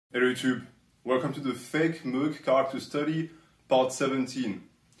Hello YouTube, welcome to the fake Merc character study, part 17.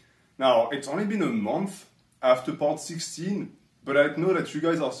 Now, it's only been a month after part 16, but I know that you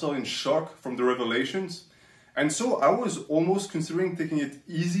guys are still in shock from the revelations. And so I was almost considering taking it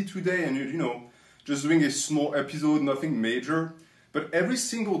easy today and, just doing a small episode, nothing major. But every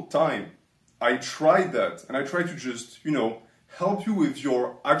single time I tried that, and I tried to just, help you with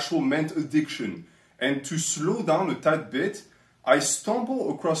your actual ment addiction and to slow down a tad bit, I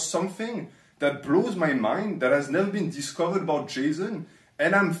stumble across something that blows my mind, that has never been discovered about Jason,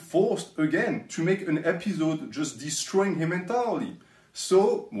 and I'm forced again to make an episode just destroying him entirely.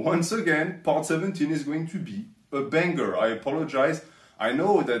 So, once again, part 17 is going to be a banger. I apologize. I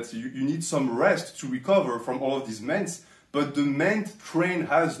know that you need some rest to recover from all of these ments, but the ment train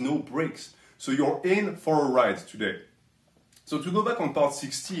has no brakes. So you're in for a ride today. So to go back on part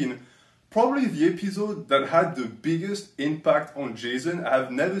 16, probably the episode that had the biggest impact on Jason. I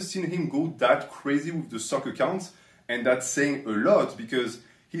have never seen him go that crazy with the sock accounts, and that's saying a lot because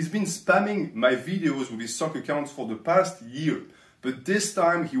he's been spamming my videos with his sock accounts for the past year. But this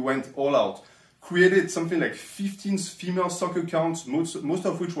time he went all out. Created something like 15 female sock accounts, most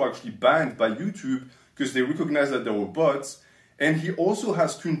of which were actually banned by YouTube because they recognized that they were bots. And he also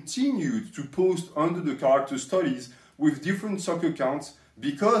has continued to post under the character studies with different sock accounts,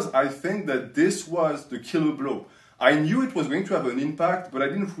 because I think that this was the killer blow. I knew it was going to have an impact, but I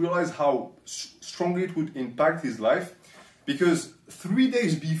didn't realize how strongly it would impact his life, because 3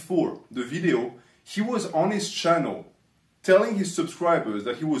 days before the video, he was on his channel telling his subscribers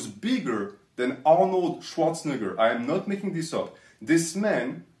that he was bigger than Arnold Schwarzenegger. I am not making this up. This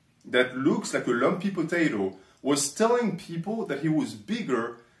man that looks like a lumpy potato was telling people that he was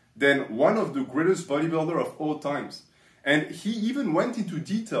bigger than one of the greatest bodybuilders of all times. And he even went into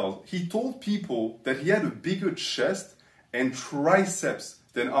details. He told people that he had a bigger chest and triceps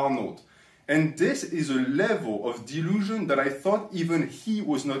than Arnold. And this is a level of delusion that I thought even he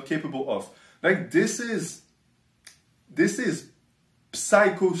was not capable of. Like, this is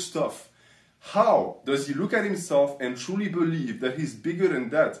psycho stuff. How does he look at himself and truly believe that he's bigger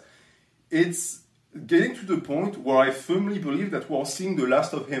than that? It's getting to the point where I firmly believe that we're seeing the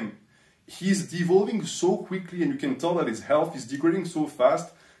last of him. He's devolving so quickly, and you can tell that his health is degrading so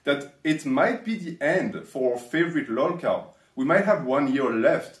fast that it might be the end for our favorite lolcow. We might have 1 year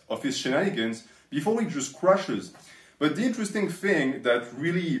left of his shenanigans before he just crashes. But the interesting thing that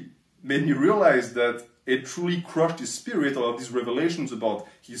really made me realize that it truly crushed his spirit, all of these revelations about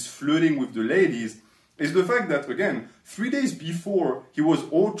his flirting with the ladies, is the fact that, again, 3 days before, he was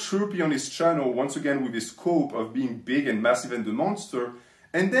all chirpy on his channel, once again with his scope of being big and massive and the monster.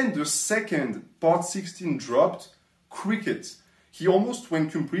 And then the second part 16 dropped, crickets. He almost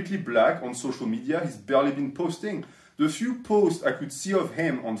went completely black on social media. He's barely been posting. The few posts I could see of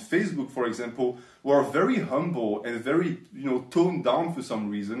him on Facebook, for example, were very humble and very, toned down for some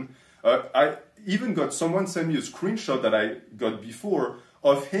reason. I even got someone send me a screenshot that I got before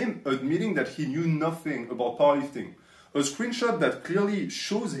of him admitting that he knew nothing about powerlifting. A screenshot that clearly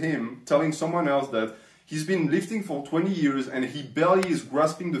shows him telling someone else that he's been lifting for 20 years and he barely is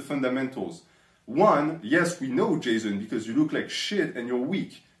grasping the fundamentals. One, yes, we know, Jason, because you look like shit and you're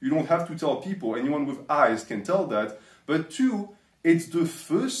weak. You don't have to tell people. Anyone with eyes can tell that. But two, it's the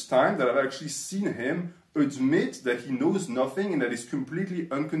first time that I've actually seen him admit that he knows nothing and that is completely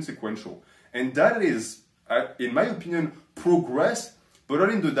inconsequential. And that is, in my opinion, progress, but not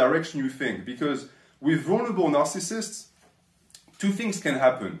in the direction you think. Because with vulnerable narcissists, two things can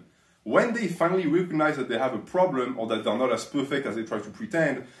happen. When they finally recognize that they have a problem or that they're not as perfect as they try to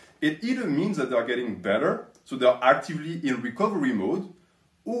pretend, it either means that they're getting better, so they're actively in recovery mode,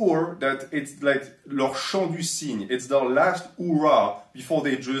 or that it's like leur chant du cygne, it's their last hurrah before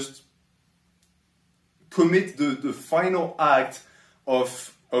they just commit the final act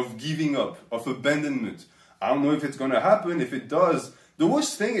of giving up, of abandonment. I don't know if it's going to happen. If it does, the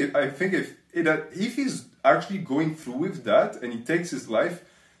worst thing, I think, if he's actually going through with that and he takes his life,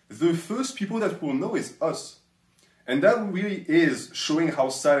 the first people that will know is us. And that really is showing how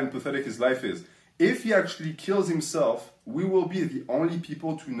sad and pathetic his life is. If he actually kills himself, we will be the only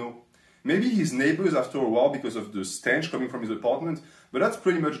people to know. Maybe his neighbors after a while because of the stench coming from his apartment, but that's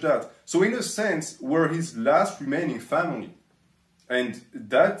pretty much that. So in a sense, we're his last remaining family. And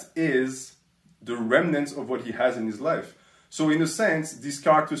that is the remnants of what he has in his life. So in a sense, this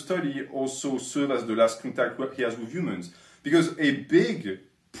character study also serves as the last contact he has with humans. Because a big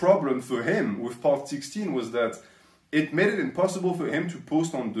problem for him with part 16 was that it made it impossible for him to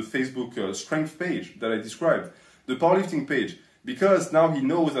post on the Facebook strength page that I described, the powerlifting page, because now he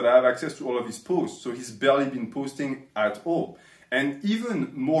knows that I have access to all of his posts, so he's barely been posting at all. And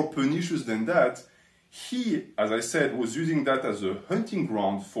even more pernicious than that, he, as I said, was using that as a hunting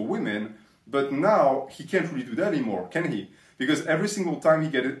ground for women, but now he can't really do that anymore, can he? Because every single time he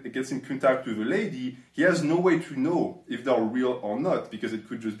gets in contact with a lady, he has no way to know if they're real or not, because it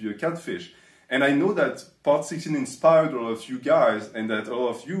could just be a catfish. And I know that Part 16 inspired a lot of you guys, and that a lot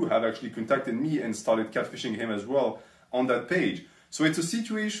of you have actually contacted me and started catfishing him as well on that page. So it's a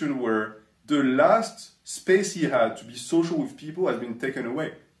situation where the last space he had to be social with people has been taken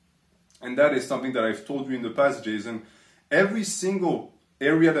away. And that is something that I've told you in the past, Jason. Every single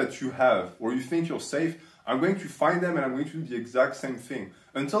area that you have where you think you're safe, I'm going to find them and I'm going to do the exact same thing.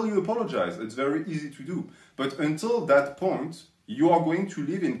 Until you apologize, it's very easy to do. But until that point, you are going to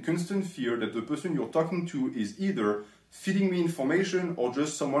live in constant fear that the person you're talking to is either feeding me information or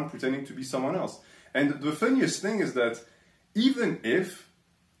just someone pretending to be someone else. And the funniest thing is that even if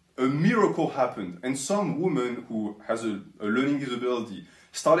a miracle happened and some woman who has a learning disability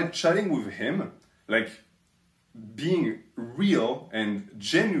started chatting with him, like being real and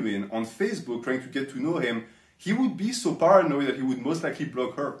genuine on Facebook, trying to get to know him, he would be so paranoid that he would most likely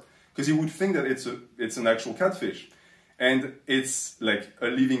block her because he would think that it's an actual catfish. And it's like a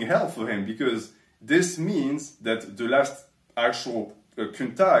living hell for him because this means that the last actual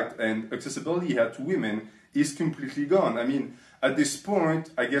contact and accessibility he had to women is completely gone. I mean, at this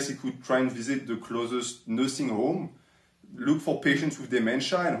point, I guess he could try and visit the closest nursing home, look for patients with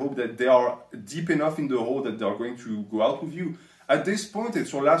dementia and hope that they are deep enough in the hole that they are going to go out with you. At this point,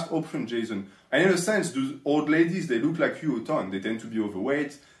 it's your last option, Jason. And in a sense, those old ladies, they look like you a ton. They tend to be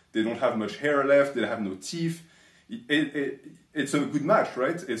overweight. They don't have much hair left. They have no teeth. It's a good match,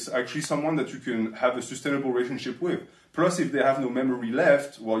 right? It's actually someone that you can have a sustainable relationship with. Plus, if they have no memory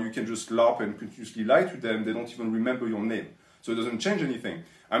left, well, you can just LARP and continuously lie to them. They don't even remember your name. So it doesn't change anything.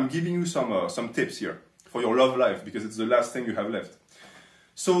 I'm giving you some tips here for your love life because it's the last thing you have left.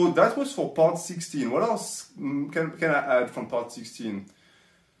 So that was for part 16. What else can I add from part 16?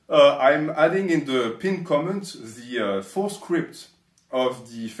 I'm adding in the pinned comment the full script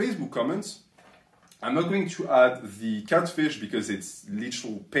of the Facebook comments. I'm not going to add the catfish because it's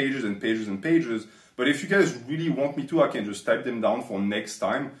literal pages and pages and pages. But if you guys really want me to, I can just type them down for next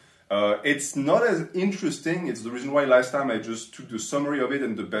time. It's not as interesting. It's the reason why last time I just took the summary of it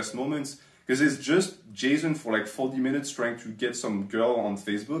and the best moments. Because it's just Jason for like 40 minutes trying to get some girl on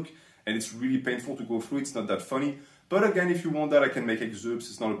Facebook. And it's really painful to go through. It's not that funny. But again, if you want that, I can make excerpts.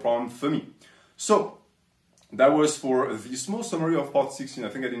 It's not a problem for me. So that was for the small summary of part 16. I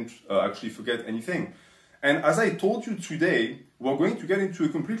think I didn't actually forget anything. And as I told you today, we're going to get into a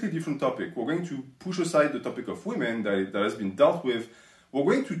completely different topic. We're going to push aside the topic of women that has been dealt with. We're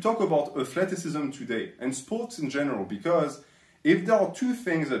going to talk about athleticism today and sports in general, because if there are two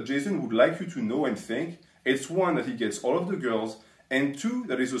things that Jason would like you to know and think, it's one, that he gets all of the girls, and two,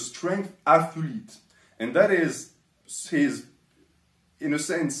 that he's a strength athlete. And that is his, in a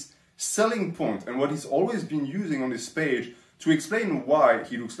sense, selling point and what he's always been using on his page to explain why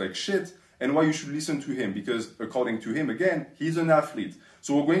he looks like shit and why you should listen to him, because according to him, again, he's an athlete.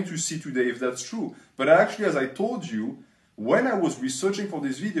 So we're going to see today if that's true. But actually, as I told you, when I was researching for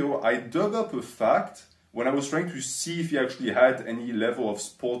this video, I dug up a fact when I was trying to see if he actually had any level of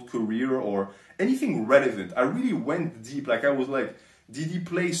sport career or anything relevant. I really went deep. Like I was like, did he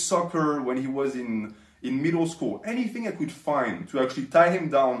play soccer when he was in middle school? Anything I could find to actually tie him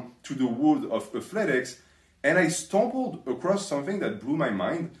down to the wood of athletics. And I stumbled across something that blew my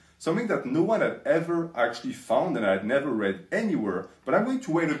mind, something that no one had ever actually found and I had never read anywhere. But I'm going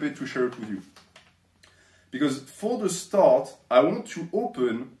to wait a bit to share it with you. Because for the start, I want to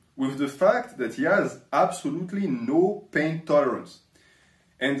open with the fact that he has absolutely no pain tolerance.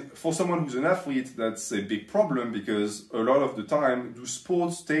 And for someone who's an athlete, that's a big problem because a lot of the time, do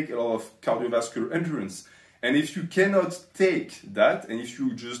sports take a lot of cardiovascular endurance. And if you cannot take that, and if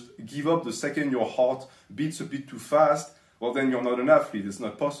you just give up the second your heart beats a bit too fast, well, then you're not an athlete. It's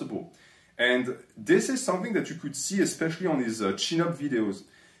not possible. And this is something that you could see especially on his chin-up videos.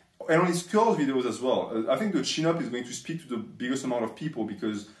 And on his curls videos as well. I think the chin-up is going to speak to the biggest amount of people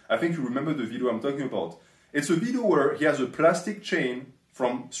because I think you remember the video I'm talking about. It's a video where he has a plastic chain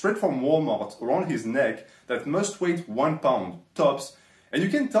straight from Walmart around his neck that must weigh 1 pound, tops. And you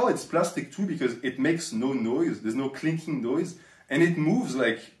can tell it's plastic too because it makes no noise. There's no clinking noise. And it moves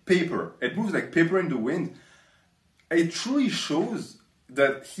like paper. It moves like paper in the wind. It truly shows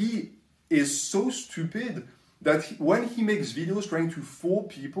that he is so stupid that when he makes videos trying to fool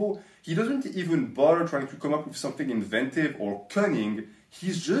people, he doesn't even bother trying to come up with something inventive or cunning.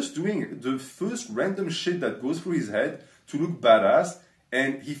 He's just doing the first random shit that goes through his head to look badass,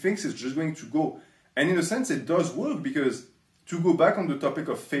 and he thinks it's just going to go. And in a sense, it does work because to go back on the topic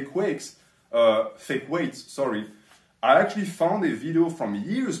of fake weights, I actually found a video from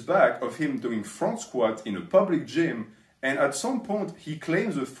years back of him doing front squat in a public gym, and at some point he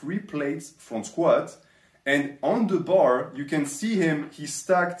claims a 3 plates front squat, and on the bar you can see him, he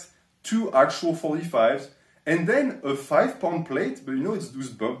stacked 2 actual 45s, and then a 5-pound plate, but you know it's those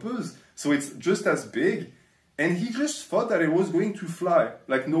bumpers, so it's just as big, and he just thought that it was going to fly,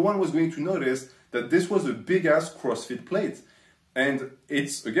 like no one was going to notice that this was a big-ass CrossFit plate. And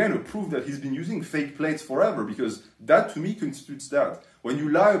it's, again, a proof that he's been using fake plates forever, because that, to me, constitutes that. When you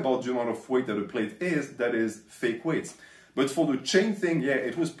lie about the amount of weight that a plate is, that is fake weights. But for the chain thing, yeah,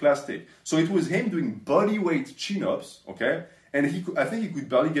 it was plastic. So it was him doing body weight chin-ups, okay? And I think he could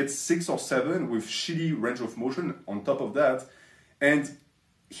barely get 6 or 7 with shitty range of motion on top of that. And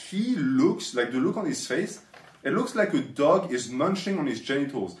he looks, like the look on his face, it looks like a dog is munching on his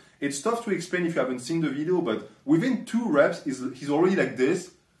genitals. It's tough to explain if you haven't seen the video, but within 2 reps, he's already like this,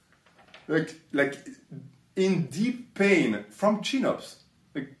 like in deep pain from chin-ups.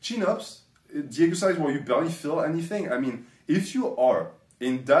 Like chin-ups, the exercise where you barely feel anything. I mean, if you are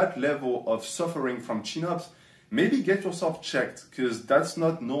in that level of suffering from chin-ups, maybe get yourself checked, because that's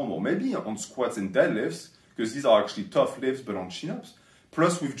not normal. Maybe on squats and deadlifts, because these are actually tough lifts, but on chin-ups,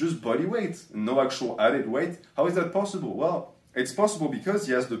 plus with just body weight, no actual added weight, how is that possible? Well, it's possible because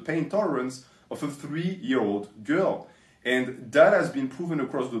he has the pain tolerance of a 3-year-old girl. And that has been proven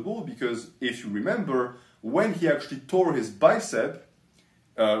across the board, because if you remember, when he actually tore his bicep,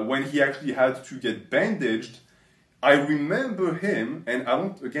 when he actually had to get bandaged, I remember him, and I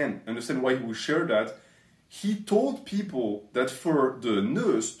don't, again, understand why he would share that, he told people that for the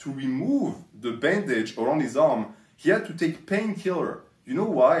nurse to remove the bandage around his arm, he had to take painkiller. You know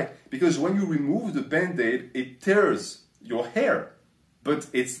why? Because when you remove the band-aid, it tears your hair, but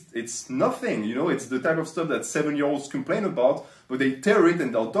it's nothing, you know, it's the type of stuff that 7-year-olds complain about, but they tear it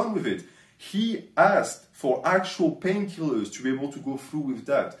and they're done with it. He asked for actual painkillers to be able to go through with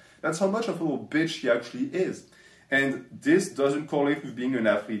that. That's how much of a little bitch he actually is. And this doesn't correlate with being an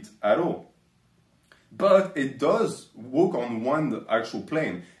athlete at all. But it does work on one actual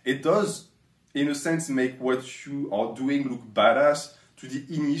plane. It does, in a sense, make what you are doing look badass to the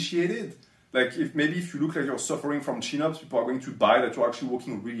initiated. Like, if you look like you're suffering from chin-ups, people are going to buy that you're actually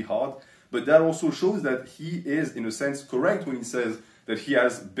working really hard. But that also shows that he is, in a sense, correct when he says that he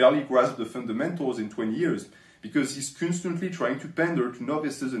has barely grasped the fundamentals in 20 years, because he's constantly trying to pander to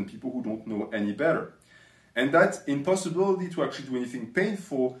novices and people who don't know any better. And that impossibility to actually do anything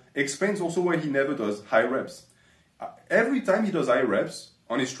painful explains also why he never does high reps. Every time he does high reps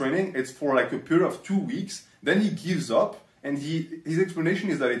on his training, it's for like a period of 2 weeks, then he gives up. And his explanation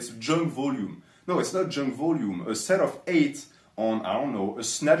is that it's junk volume. No, it's not junk volume. A set of 8 on, I don't know, a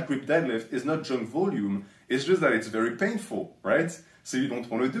snatch grip deadlift is not junk volume. It's just that it's very painful, right? So you don't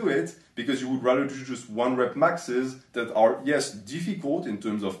want to do it because you would rather do just 1 rep maxes that are, yes, difficult in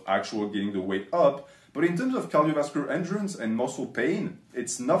terms of actual getting the weight up, but in terms of cardiovascular endurance and muscle pain,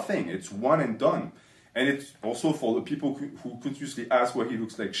 it's nothing. It's one and done. And it's also for the people who continuously ask why he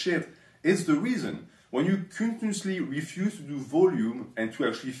looks like shit, it's the reason. When you continuously refuse to do volume and to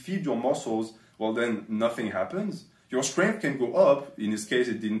actually feed your muscles, well then nothing happens. Your strength can go up, in this case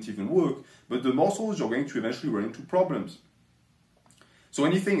it didn't even work, but the muscles you're going to eventually run into problems. So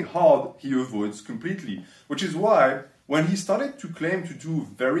anything hard he avoids completely, which is why when he started to claim to do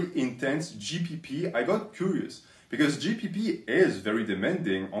very intense GPP, I got curious, because GPP is very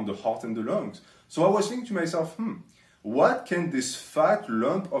demanding on the heart and the lungs. So I was thinking to myself, what can this fat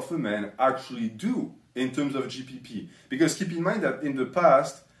lump of a man actually do in terms of GPP? Because keep in mind that in the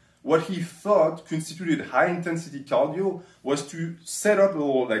past, what he thought constituted high-intensity cardio was to set up a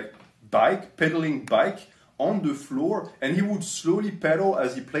little pedaling bike on the floor, and he would slowly pedal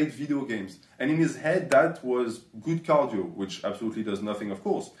as he played video games. And in his head, that was good cardio, which absolutely does nothing, of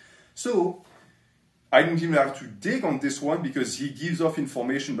course. So I didn't even have to dig on this one because he gives off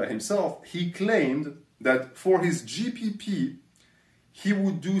information by himself. He claimed that for his GPP, he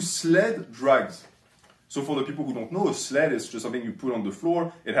would do sled drags. So for the people who don't know, a sled is just something you put on the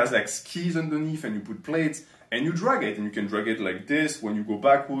floor. It has like skis underneath and you put plates and you drag it. And you can drag it like this when you go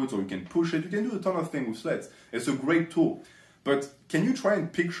backwards, or you can push it. You can do a ton of things with sleds. It's a great tool. But can you try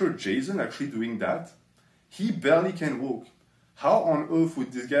and picture Jason actually doing that? He barely can walk. How on earth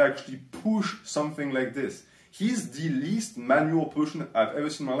would this guy actually push something like this? He's the least manual person I've ever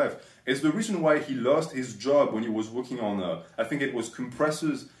seen in my life. It's the reason why he lost his job when he was working on, I think it was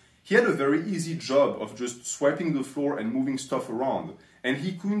compressors. He had a very easy job of just swiping the floor and moving stuff around. And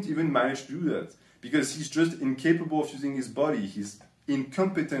he couldn't even manage to do that because he's just incapable of using his body. He's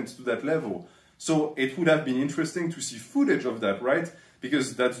incompetent to that level. So it would have been interesting to see footage of that, right?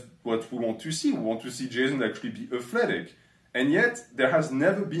 Because that's what we want to see. We want to see Jason actually be athletic. And yet, there has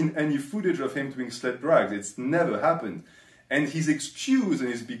never been any footage of him doing sled drags. It's never happened. And his excuse and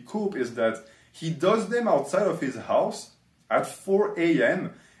his big cope is that he does them outside of his house at 4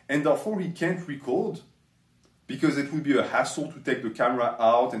 a.m. and therefore he can't record because it would be a hassle to take the camera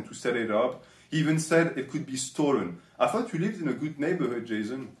out and to set it up. He even said it could be stolen. I thought you lived in a good neighborhood,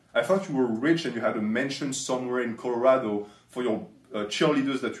 Jason. I thought you were rich and you had a mansion somewhere in Colorado for your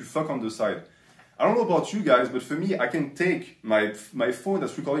cheerleaders that you fuck on the side. I don't know about you guys, but for me, I can take my phone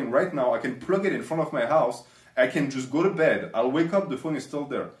that's recording right now, I can plug it in front of my house, I can just go to bed, I'll wake up, the phone is still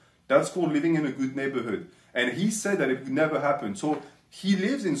there. That's called living in a good neighborhood. And he said that it would never happen. So he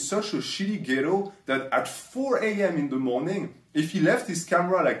lives in such a shitty ghetto that at 4 a.m. in the morning, if he left his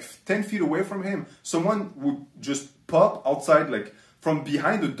camera like 10 feet away from him, someone would just pop outside like from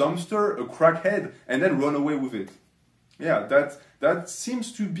behind a dumpster, a crackhead, and then run away with it. Yeah, that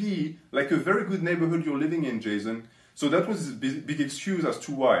seems to be like a very good neighborhood you're living in, Jason. So that was his big excuse as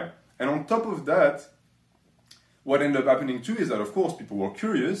to why. And on top of that, what ended up happening too is that, of course, people were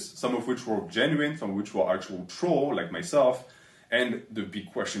curious, some of which were genuine, some of which were actual troll, like myself. And the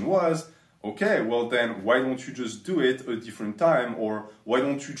big question was, okay, well then, why don't you just do it a different time? Or why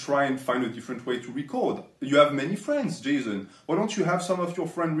don't you try and find a different way to record? You have many friends, Jason. Why don't you have some of your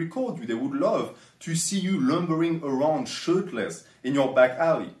friends record you? They would love to see you lumbering around shirtless in your back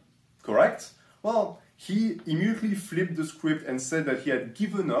alley, correct? Well, he immediately flipped the script and said that he had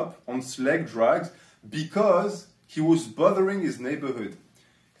given up on sled drags because he was bothering his neighborhood.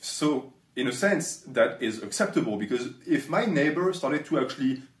 So, in a sense, that is acceptable because if my neighbor started to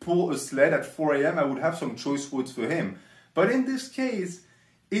actually pull a sled at 4 a.m., I would have some choice words for him. But in this case,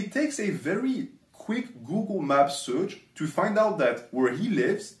 it takes a very quick Google Maps search to find out that where he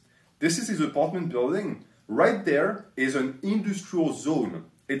lives, this is his apartment building, right there is an industrial zone.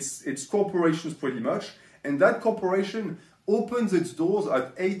 It's corporations pretty much, and that corporation opens its doors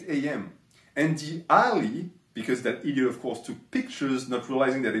at 8 a.m. And the alley, because that idiot, of course, took pictures, not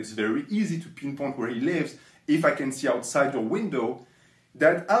realizing that it's very easy to pinpoint where he lives if I can see outside your window,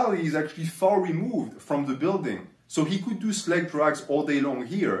 that alley is actually far removed from the building. So he could do sled drags all day long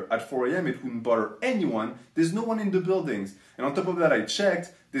here. At 4 a.m., it wouldn't bother anyone. There's no one in the buildings. And on top of that, I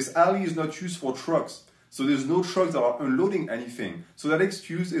checked, this alley is not used for trucks. So there's no trucks that are unloading anything. So that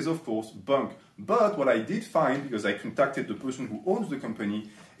excuse is, of course, bunk. But what I did find, because I contacted the person who owns the company,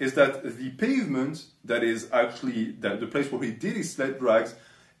 is that the pavement that is actually the place where he did his sled drags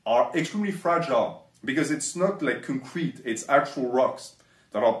are extremely fragile because it's not like concrete, it's actual rocks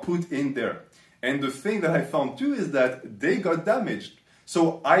that are put in there. And the thing that I found too is that they got damaged.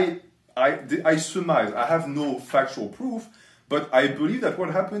 So I surmise, I have no factual proof, but I believe that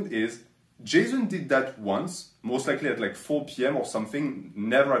what happened is Jason did that once, most likely at like 4 p.m. or something,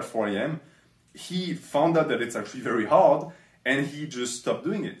 never at 4 a.m. He found out that it's actually very hard and he just stopped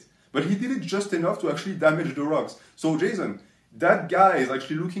doing it. But he did it just enough to actually damage the rocks. So Jason, that guy is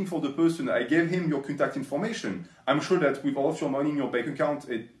actually looking for the person. I gave him your contact information. I'm sure that with all of your money in your bank account,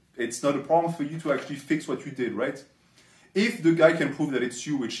 it's not a problem for you to actually fix what you did, right? If the guy can prove that it's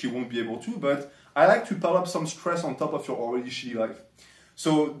you, which he won't be able to, but I like to pile up some stress on top of your already shitty life.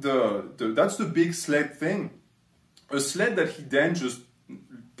 So that's the big sled thing. A sled that he then just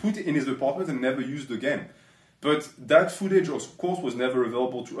put in his apartment and never used again. But that footage, of course, was never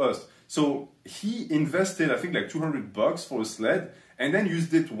available to us. So he invested, I think, like $200 for a sled, and then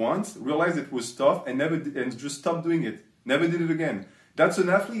used it once, realized it was tough, and and just stopped doing it. Never did it again. That's an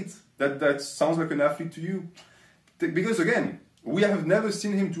athlete. That sounds like an athlete to you. Because again, we have never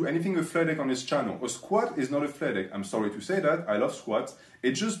seen him do anything athletic on his channel. A squat is not athletic. I'm sorry to say that. I love squats.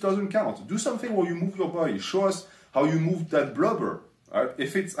 It just doesn't count. Do something where you move your body. Show us how you move that blubber.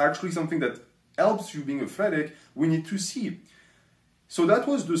 If it's actually something that helps you being athletic, we need to see. So that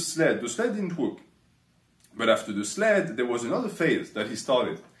was the sled. The sled didn't work. But after the sled, there was another phase that he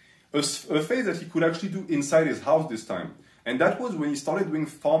started. A phase that he could actually do inside his house this time. And that was when he started doing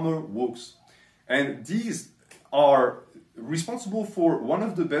farmer walks. And these are responsible for one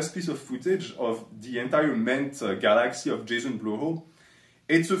of the best pieces of footage of the entire Ment galaxy of Jason Blowhole.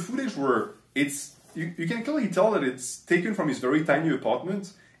 It's a footage where you can clearly tell that it's taken from his very tiny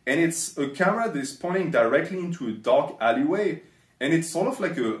apartment, and it's a camera that is pointing directly into a dark alleyway, and it's sort of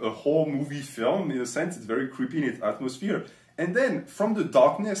like a horror movie film in a sense. It's very creepy in its atmosphere. And then from the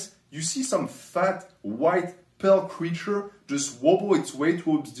darkness, you see some fat, white, pale creature just wobble its way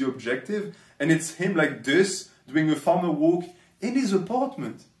towards the objective, and it's him like this, doing a farmer walk in his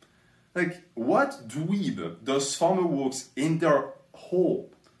apartment. Like, what dweeb does farmer walks in their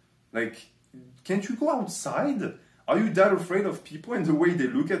hole? Like, can't you go outside? Are you that afraid of people and the way they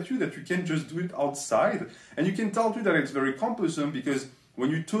look at you that you can't just do it outside? And you can tell too that it's very cumbersome because when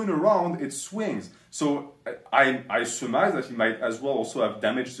you turn around, it swings. So I surmise that he might as well also have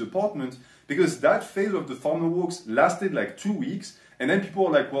damaged the apartment because that phase of the farmer walks lasted like 2 weeks. And then people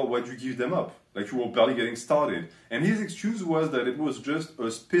are like, well, why'd you give them up? Like you were barely getting started. And his excuse was that it was just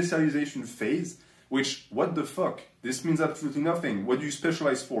a specialization phase, which, what the fuck? This means absolutely nothing. What do you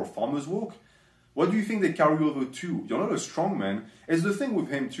specialize for? Farmer's walk? What do you think they carry over to? You're not a strongman. It's the thing with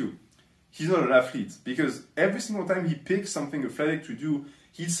him too. He's not an athlete because every single time he picks something athletic to do,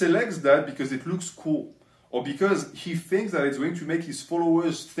 he selects that because it looks cool or because he thinks that it's going to make his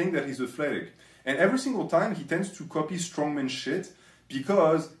followers think that he's athletic. And every single time he tends to copy strongman shit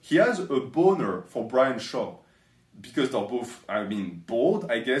because he has a boner for Brian Shaw. Because they're both,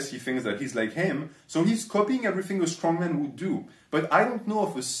 bald, I guess he thinks that he's like him. So he's copying everything a strongman would do. But I don't know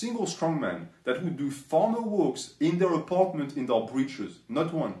of a single strongman that would do farmer walks in their apartment in their breeches.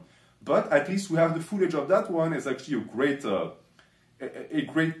 Not one. But at least we have the footage of that one. It's actually a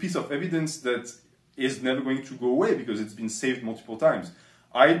great piece of evidence that is never going to go away because it's been saved multiple times.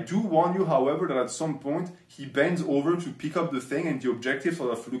 I do warn you, however, that at some point he bends over to pick up the thing and the objective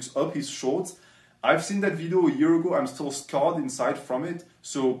sort of looks up his shorts. I've seen that video a year ago. I'm still scarred inside from it.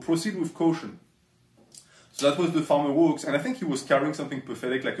 So proceed with caution. So that was the farmer walks. And I think he was carrying something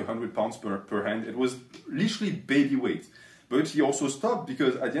pathetic like 100 pounds per hand. It was literally baby weight. But he also stopped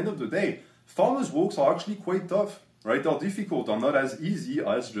because at the end of the day, farmers walks are actually quite tough. Right? They're difficult. They're not as easy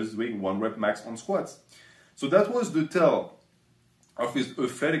as just doing 1 rep max on squats. So that was the tell of his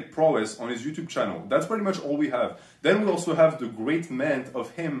athletic prowess on his YouTube channel. That's pretty much all we have. Then we also have the great ment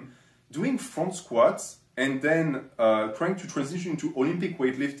of him doing front squats and then trying to transition into Olympic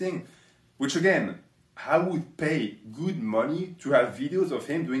weightlifting, which again, I would pay good money to have videos of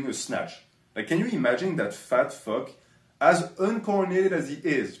him doing a snatch. Like, can you imagine that fat fuck, as uncoordinated as he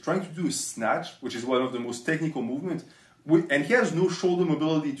is, trying to do a snatch, which is one of the most technical movements, and he has no shoulder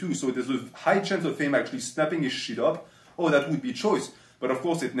mobility too, so there's a high chance of him actually snapping his shit up. Oh, that would be choice. But of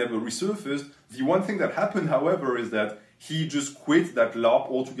course, it never resurfaced. The one thing that happened, however, is that he just quit that LARP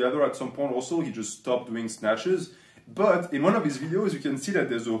altogether at some point also. He just stopped doing snatches. But in one of his videos, you can see that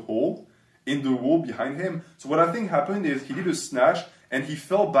there's a hole in the wall behind him. So what I think happened is he did a snatch and he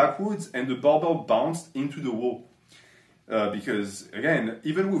fell backwards and the barbell bounced into the wall. Because, again,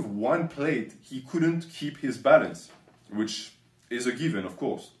 even with one plate, he couldn't keep his balance, which is a given, of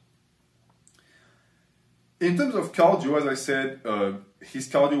course. In terms of cardio, as I said, his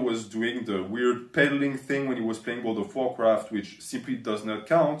cardio was doing the weird pedaling thing when he was playing World of Warcraft, which simply does not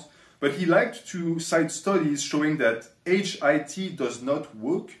count. But he liked to cite studies showing that HIT does not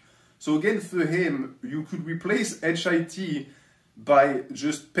work. So again, for him, you could replace HIT by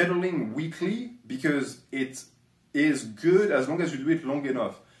just pedaling weekly because it is good as long as you do it long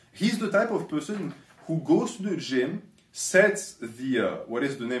enough. He's the type of person who goes to the gym, sets the, what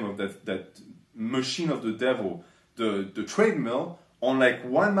is the name of that machine of the devil, the treadmill, on like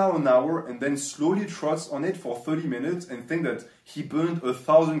 1 mile an hour and then slowly trots on it for 30 minutes and think that he burned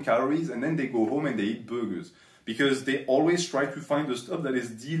 1,000 calories and then they go home and they eat burgers. Because they always try to find the stuff that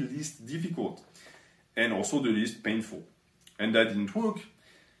is the least difficult and also the least painful. And that didn't work.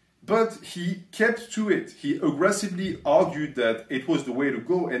 But he kept to it. He aggressively argued that it was the way to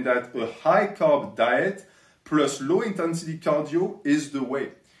go and that a high-carb diet plus low-intensity cardio is the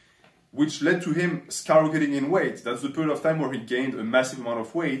way, which led to him skyrocketing in weight. That's the period of time where he gained a massive amount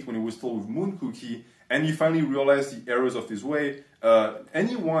of weight when he was still with Moon Cookie, and he finally realized the errors of his way.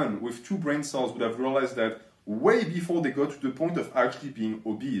 Anyone with 2 brain cells would have realized that way before they got to the point of actually being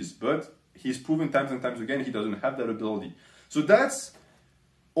obese, but he's proven times and times again he doesn't have that ability. So that's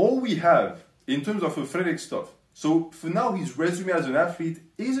all we have in terms of athletic stuff. So for now, his resume as an athlete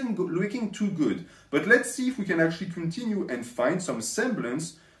isn't looking too good, but let's see if we can actually continue and find some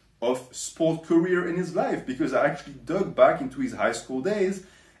semblance of sport career in his life, because I actually dug back into his high school days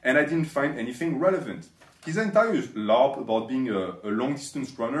and I didn't find anything relevant. His entire LARP about being a long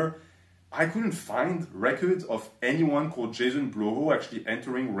distance runner, I couldn't find records of anyone called Jason Bloho actually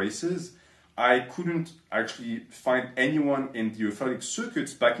entering races. I couldn't actually find anyone in the athletic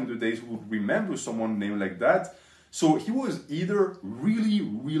circuits back in the days who would remember someone named like that. So he was either really,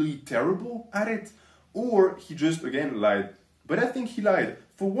 really terrible at it, or he just, again, lied. But I think he lied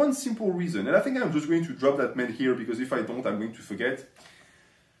for one simple reason, and I think I'm just going to drop that man here because if I don't, I'm going to forget.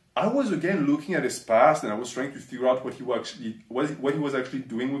 I was again looking at his past and I was trying to figure out what he was actually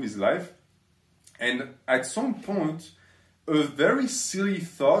doing with his life. And at some point, a very silly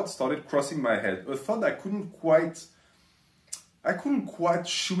thought started crossing my head. A thought I couldn't quite I couldn't quite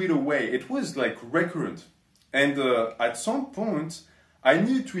shoo it away. It was like recurrent. And at some point, I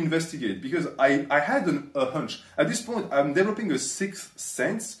needed to investigate because I had a hunch. At this point, I'm developing a sixth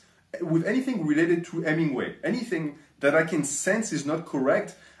sense with anything related to Hemingway. Anything that I can sense is not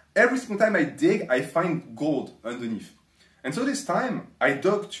correct. Every single time I dig, I find gold underneath. And so this time, I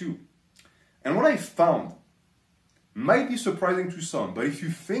dug too. And what I found might be surprising to some, but if you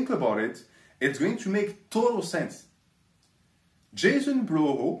think about it, it's going to make total sense. Jason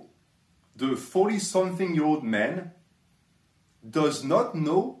Bloho, the 40-something-year-old man, does not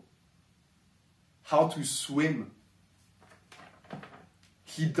know how to swim.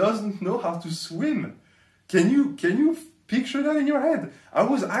 He doesn't know how to swim. Can you picture that in your head? I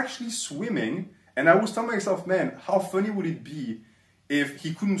was actually swimming, and I was telling myself, man, how funny would it be if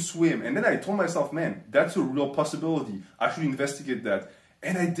he couldn't swim? And then I told myself, man, that's a real possibility. I should investigate that.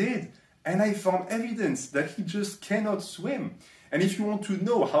 And I did. And I found evidence that he just cannot swim. And if you want to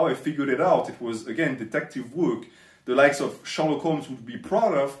know how I figured it out, it was, again, detective work, the likes of Sherlock Holmes would be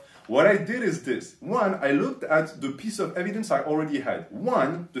proud of. What I did is this. One, I looked at the piece of evidence I already had.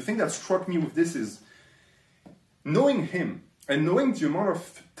 One, the thing that struck me with this is knowing him and knowing the amount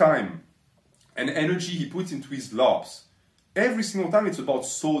of time and energy he puts into his LARPs. Every single time it's about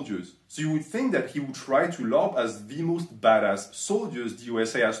soldiers. So you would think that he would try to LARP as the most badass soldiers the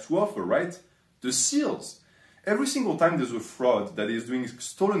USA has to offer, right? The SEALs. Every single time there's a fraud that is doing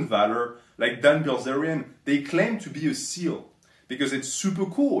stolen valor, like Dan Bilzerian, they claim to be a SEAL. Because it's super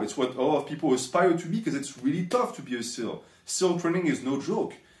cool. It's what a lot of people aspire to be because it's really tough to be a SEAL. SEAL training is no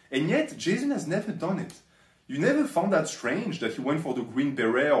joke. And yet, Jason has never done it. You never found that strange that he went for the Green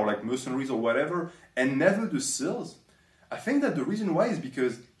Beret or like mercenaries or whatever and never the SEALs? I think that the reason why is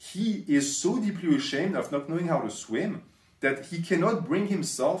because he is so deeply ashamed of not knowing how to swim that he cannot bring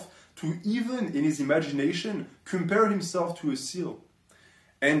himself to even in his imagination compare himself to a SEAL.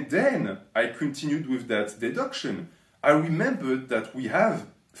 And then I continued with that deduction. I remembered that we have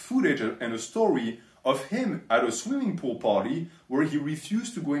footage and a story of him at a swimming pool party where he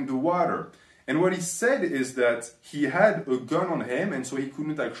refused to go in the water. And what he said is that he had a gun on him and so he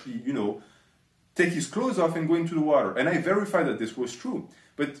couldn't actually, take his clothes off and go into the water. And I verified that this was true.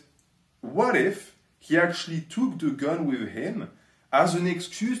 But what if he actually took the gun with him as an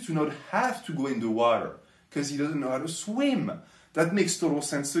excuse to not have to go in the water because he doesn't know how to swim? That makes total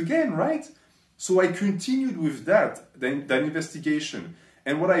sense again, right? So I continued with that investigation.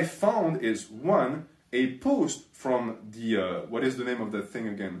 And what I found is, one, a post from the, what is the name of that thing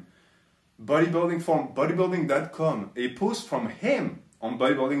again? Bodybuilding.com. A post from him on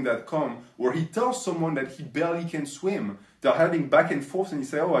bodybuilding.com where he tells someone that he barely can swim. They're having back and forth and he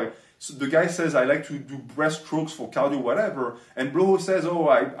says, so the guy says, I like to do breaststrokes for cardio, whatever. And Bloho says,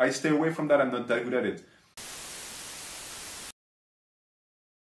 I stay away from that, I'm not that good at it.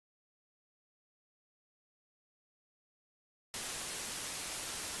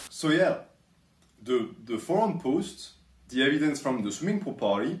 So yeah, the forum posts, the evidence from the swimming pool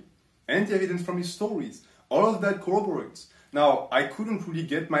party, and the evidence from his stories, all of that corroborates. Now, I couldn't really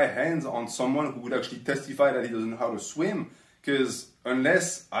get my hands on someone who would actually testify that he doesn't know how to swim, because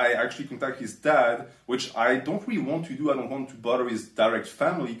unless I actually contact his dad, which I don't really want to do, I don't want to bother his direct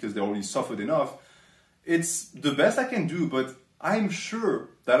family because they already suffered enough, it's the best I can do, but I'm sure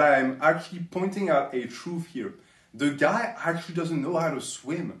that I'm actually pointing out a truth here. The guy actually doesn't know how to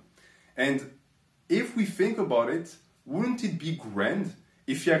swim. And if we think about it, wouldn't it be grand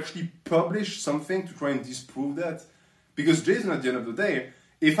if he actually published something to try and disprove that? Because Jason, at the end of the day,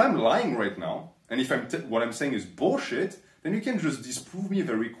 if I'm lying right now, and if what I'm saying is bullshit, then you can just disprove me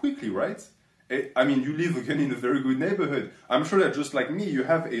very quickly, right? I mean, you live again in a very good neighborhood. I'm sure that just like me, you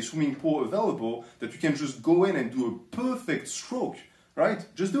have a swimming pool available that you can just go in and do a perfect stroke, right?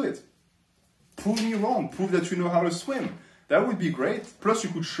 Just do it. Prove me wrong. Prove that you know how to swim. That would be great. Plus, you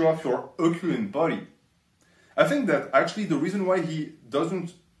could show off your opulent body. I think that actually the reason why he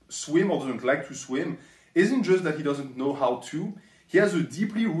doesn't swim or doesn't like to swim isn't just that he doesn't know how to. He has a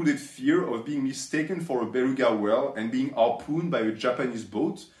deeply rooted fear of being mistaken for a beluga whale and being harpooned by a Japanese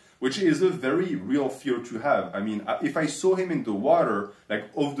boat, which is a very real fear to have. I mean, if I saw him in the water, like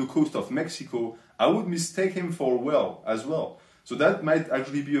off the coast of Mexico, I would mistake him for a whale as well. So that might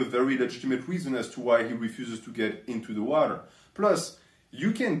actually be a very legitimate reason as to why he refuses to get into the water. Plus,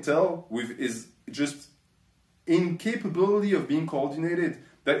 you can tell with his just incapability of being coordinated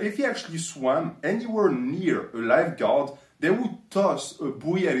that if he actually swam anywhere near a lifeguard, they would toss a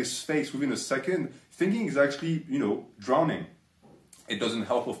buoy at his face within a second, thinking he's actually, drowning. It doesn't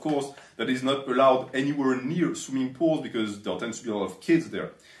help, of course, that he's not allowed anywhere near swimming pools because there tends to be a lot of kids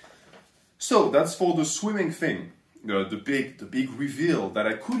there. So that's for the swimming thing. the big reveal that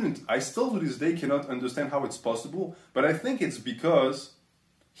I still to this day cannot understand how it's possible, but I think it's because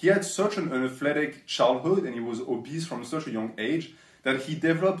he had such an unathletic childhood and he was obese from such a young age that he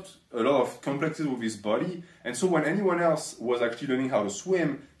developed a lot of complexes with his body, and so when anyone else was actually learning how to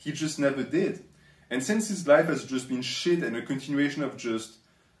swim, he just never did. And since his life has just been shit and a continuation of just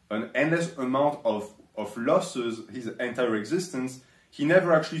an endless amount of losses his entire existence, he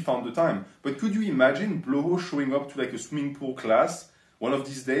never actually found the time. But could you imagine Bloho showing up to like a swimming pool class one of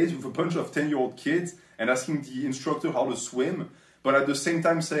these days with a bunch of 10-year-old kids and asking the instructor how to swim, but at the same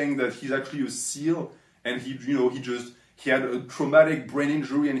time saying that he's actually a SEAL and he had a traumatic brain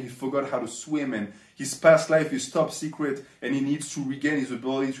injury and he forgot how to swim, and his past life is top secret and he needs to regain his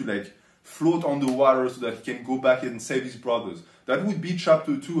ability to like float on the water so that he can go back and save his brothers. That would be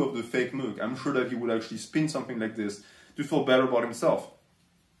chapter 2 of the fake Merc. I'm sure that he would actually spin something like this to feel better about himself.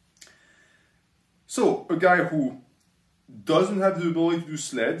 So, a guy who doesn't have the ability to do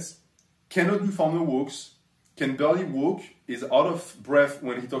sleds, cannot do farmer walks, can barely walk, is out of breath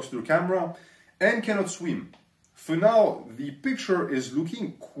when he talks to the camera, and cannot swim. For now, the picture is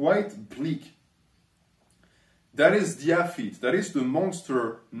looking quite bleak. That is the athlete, that is the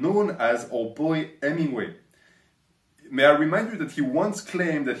monster known as our boy Hemingway. May I remind you that he once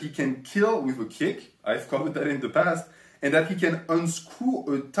claimed that he can kill with a kick, I've covered that in the past, and that he can unscrew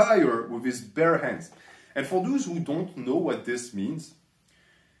a tire with his bare hands. And for those who don't know what this means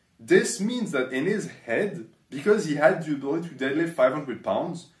that in his head, because he had the ability to deadlift 500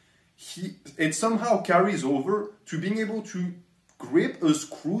 pounds, it somehow carries over to being able to grip a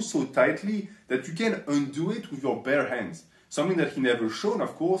screw so tightly that you can undo it with your bare hands. Something that he never shown,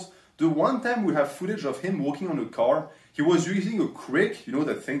 of course. The one time we have footage of him walking on a car, he was using a crick, you know,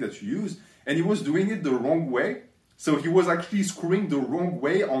 that thing that you use, and he was doing it the wrong way. So he was actually screwing the wrong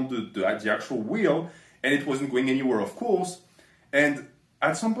way on the actual wheel, and it wasn't going anywhere, of course. And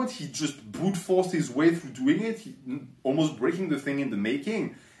at some point, he just brute forced his way through doing it, almost breaking the thing in the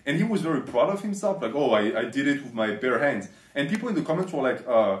making. And he was very proud of himself, like, oh, I did it with my bare hands. And people in the comments were like,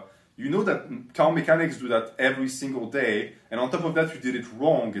 you know that car mechanics do that every single day, and on top of that, you did it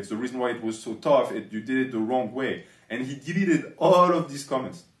wrong. It's the reason why it was so tough. You did it the wrong way. And he deleted all of these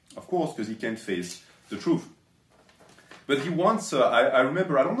comments, of course, because he can't face the truth. But he once, I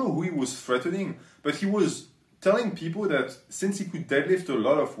remember, I don't know who he was threatening, but he was telling people that since he could deadlift a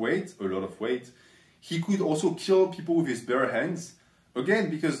lot of weight, he could also kill people with his bare hands. Again,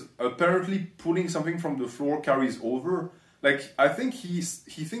 because apparently pulling something from the floor carries over. Like, I think he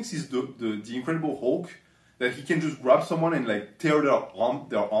thinks he's the Incredible Hulk, that he can just grab someone and like tear their arm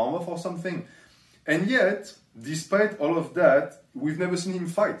off or something. And yet, despite all of that, we've never seen him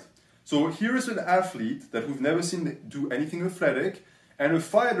fight. So here is an athlete that we've never seen do anything athletic, and a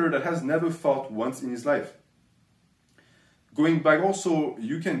fighter that has never fought once in his life. Going back also,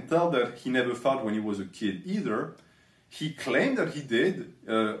 you can tell that he never fought when he was a kid either. He claimed that he did,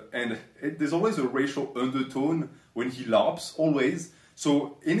 and there's always a racial undertone when he LARPs, always.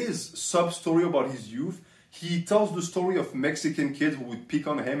 So in his sub-story about his youth, he tells the story of Mexican kids who would pick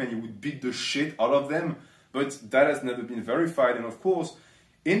on him and he would beat the shit out of them, but that has never been verified. And of course,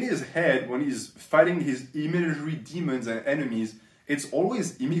 in his head, when he's fighting his imaginary demons and enemies, it's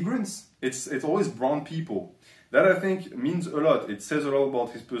always immigrants, it's always brown people. That, I think, means a lot. It says a lot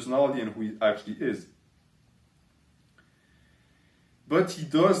about his personality and who he actually is. But he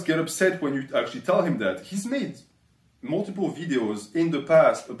does get upset when you actually tell him that. He's made multiple videos in the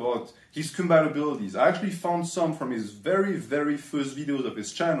past about his combat abilities. I actually found some from his very, very first videos of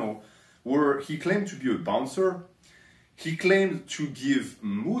his channel where he claimed to be a bouncer. He claimed to give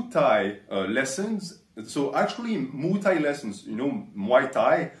Muay Thai lessons. So actually Muay Thai lessons, you know, Muay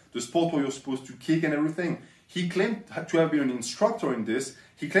Thai, the sport where you're supposed to kick and everything. He claimed to have been an instructor in this.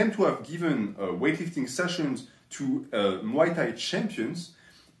 He claimed to have given weightlifting sessions to Muay Thai champions.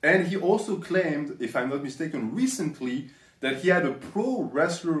 And he also claimed, if I'm not mistaken, recently that he had a pro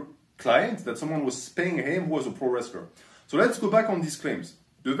wrestler client, that someone was paying him who was a pro wrestler. So let's go back on these claims.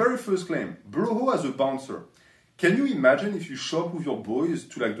 The very first claim, Bloho as a bouncer. Can you imagine if you show up with your boys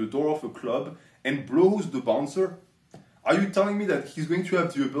to like the door of a club and Bloho's the bouncer? Are you telling me that he's going to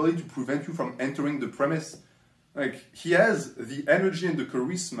have the ability to prevent you from entering the premise? Like, he has the energy and the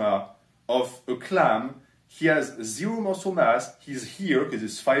charisma of a clam. He has zero muscle mass. He's here because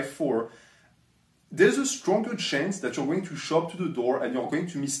he's 5'4". There's a stronger chance that you're going to show up to the door and you're going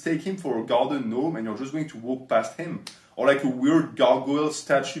to mistake him for a garden gnome and you're just going to walk past him. Or like a weird gargoyle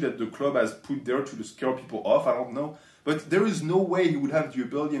statue that the club has put there to scare people off, I don't know. But there is no way he would have the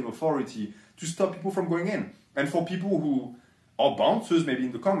ability and authority to stop people from going in. And for people who are bouncers, maybe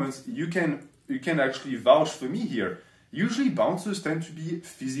in the comments, you can you can actually vouch for me here. Usually bouncers tend to be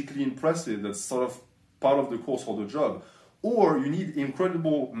physically impressive. That's sort of part of the course for the job. Or you need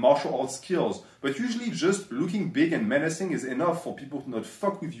incredible martial arts skills. But usually just looking big and menacing is enough for people to not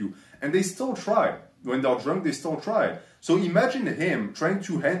fuck with you. And they still try. When they're drunk, they still try. So imagine him trying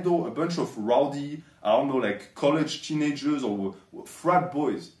to handle a bunch of rowdy, I don't know, like college teenagers or frat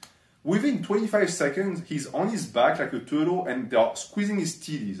boys. Within 25 seconds, he's on his back like a turtle and they're squeezing his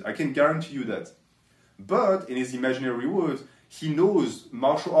titties. I can guarantee you that. But in his imaginary world, he knows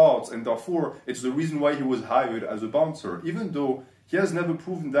martial arts and therefore it's the reason why he was hired as a bouncer, even though he has never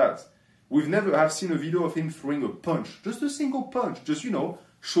proven that. We've never have seen a video of him throwing a punch, just a single punch, just, you know,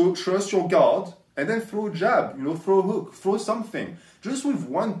 show us your guard and then throw a jab, you know, throw a hook, throw something. Just with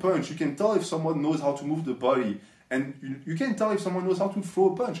one punch, you can tell if someone knows how to move the body and you can tell if someone knows how to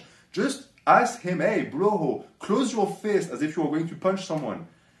throw a punch. Just ask him, hey, bro, close your fist as if you were going to punch someone.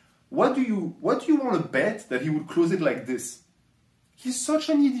 What do you want to bet that he would close it like this? He's such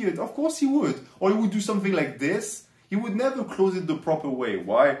an idiot. Of course he would. Or he would do something like this. He would never close it the proper way.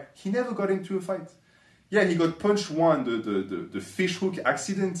 Why? He never got into a fight. Yeah, he got punched one, the fish hook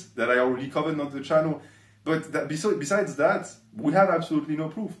accident that I already covered on the channel. But besides that, we have absolutely no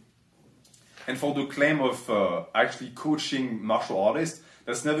proof. And for the claim of actually coaching martial artists,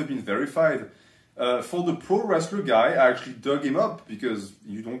 that's never been verified. For the pro wrestler guy, I actually dug him up because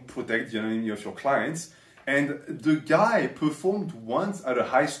you don't protect the enemy of your clients. And the guy performed once at a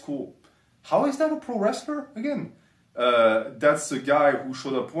high school. How is that a pro wrestler? Again, that's a guy who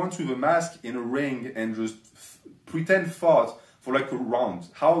showed up once with a mask in a ring and just pretend fought for like a round.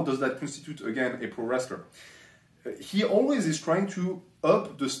 How does that constitute, again, a pro wrestler? He always is trying to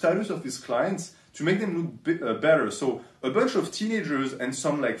up the status of his clients to make them look better. So a bunch of teenagers and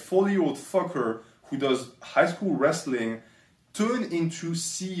some like 40-year-old fucker who does high school wrestling turn into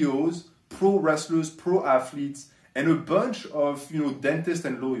CEOs, pro wrestlers, pro athletes, and a bunch of, you know, dentists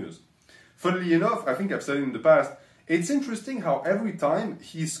and lawyers. Funnily enough, I think I've said it in the past, it's interesting how every time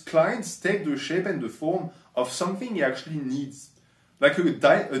his clients take the shape and the form of something he actually needs. Like a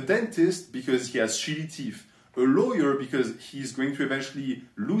dentist because he has shitty teeth, a lawyer because he's going to eventually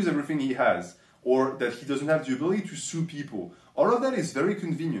lose everything he has, or that he doesn't have the ability to sue people. All of that is very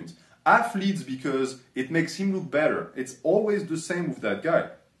convenient. Athletes because it makes him look better. It's always the same with that guy.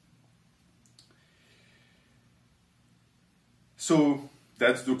 So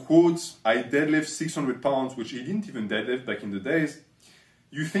that's the quote, I deadlift 600 pounds, which he didn't even deadlift back in the days.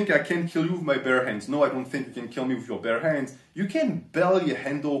 You think I can kill you with my bare hands? No, I don't think you can kill me with your bare hands. You can barely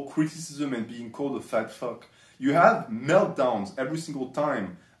handle criticism and being called a fat fuck. You have meltdowns every single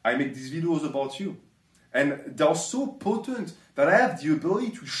time I make these videos about you. And they're so potent that I have the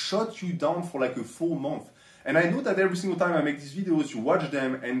ability to shut you down for like a full month. And I know that every single time I make these videos, you watch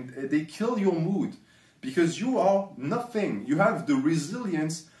them and they kill your mood. Because you are nothing. You have the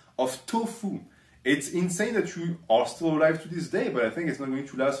resilience of tofu. It's insane that you are still alive to this day, but I think it's not going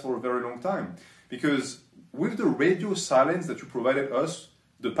to last for a very long time. Because with the radio silence that you provided us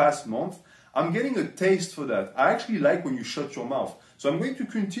the past month, I'm getting a taste for that. I actually like when you shut your mouth. So I'm going to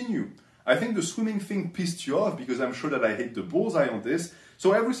continue. I think the swimming thing pissed you off because I'm sure that I hit the bullseye on this.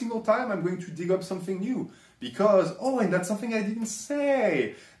 So every single time I'm going to dig up something new. Because, oh, and that's something I didn't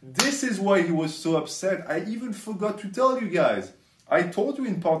say. This is why he was so upset. I even forgot to tell you guys. I told you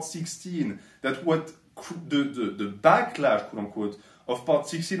in part 16 that what the backlash, quote unquote, of part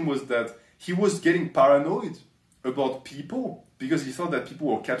 16 was that he was getting paranoid about people because he thought that people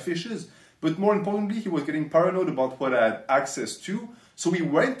were catfishes. But more importantly, he was getting paranoid about what I had access to. So he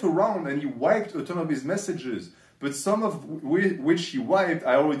went around and he wiped a ton of his messages. But some of which he wiped,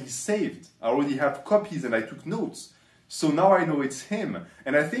 I already saved. I already have copies and I took notes. So now I know it's him.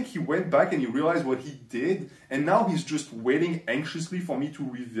 And I think he went back and he realized what he did. And now he's just waiting anxiously for me to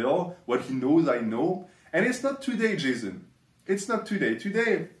reveal what he knows I know. And it's not today, Jason. It's not today.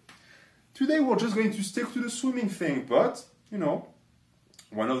 Today we're just going to stick to the swimming thing. But, you know,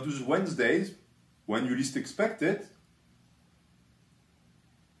 one of those Wednesdays, when you least expect it,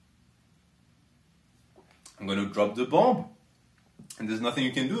 I'm going to drop the bomb. And there's nothing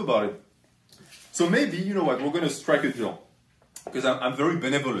you can do about it. So maybe, you know what, we're going to strike a deal. Because I'm very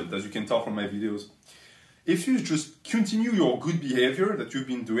benevolent, as you can tell from my videos. If you just continue your good behavior that you've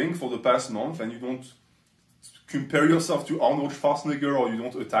been doing for the past month and you don't compare yourself to Arnold Schwarzenegger or you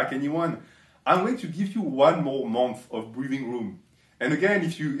don't attack anyone, I'm going to give you one more month of breathing room. And again,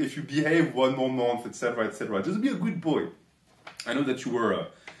 if you behave one more month, etc., just be a good boy. I know that you were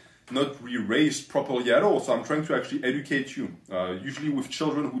not re-raised properly at all, so I'm trying to actually educate you. Usually with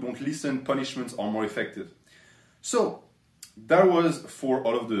children who don't listen, punishments are more effective. So, that was for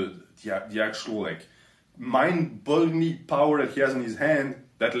all of the actual like mind-bogglingly power that he has in his hand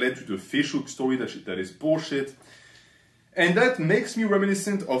that led to the fish hook story that is bullshit. And that makes me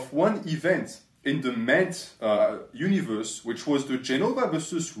reminiscent of one event in the Ment universe, which was the Genova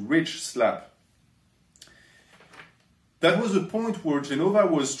versus Rich slap. That was a point where Genova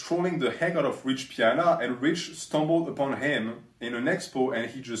was trolling the heck out of Rich Piana, and Rich stumbled upon him in an expo, and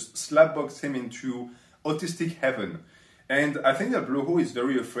he just slapboxed him into autistic heaven. And I think that Bloho is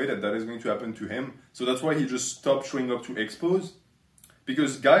very afraid that that is going to happen to him, so that's why he just stopped showing up to expos.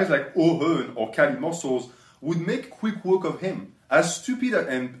 Because guys like Owen or Kali Muscles would make quick work of him. As stupid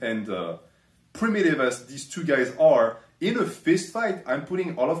and primitive as these two guys are, in a fist fight, I'm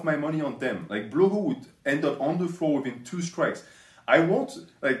putting all of my money on them. Like, Bloho would end up on the floor within 2 strikes.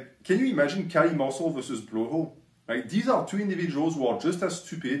 Can you imagine Kali Muscle versus Bloho? Like, these are 2 individuals who are just as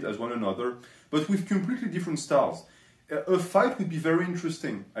stupid as one another, but with completely different styles. A fight would be very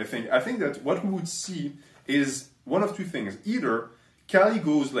interesting, I think. I think that what we would see is one of 2 things. Either Kali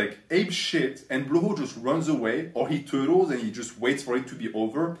goes like ape shit and Bloho just runs away, or he turtles and he just waits for it to be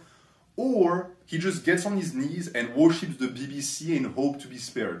over, or he just gets on his knees and worships the BBC in hope to be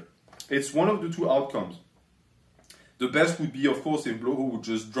spared. It's one of the 2 outcomes. The best would be, of course, if Bloho would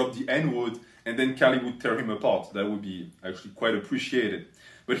just drop the N-word and then Kali would tear him apart. That would be actually quite appreciated.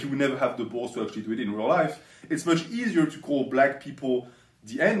 But he would never have the balls to actually do it in real life. It's much easier to call black people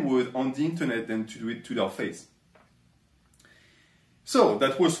the N-word on the internet than to do it to their face. So,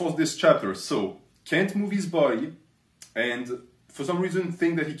 that was for this chapter. So, can't move his body, and for some reason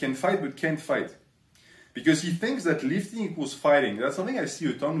think that he can fight but can't fight. Because he thinks that lifting equals fighting. That's something I see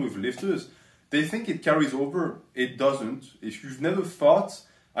a ton with lifters. They think it carries over. It doesn't. If you've never fought,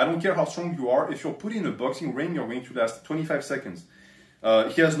 I don't care how strong you are, if you're put in a boxing ring, you're going to last 25 seconds.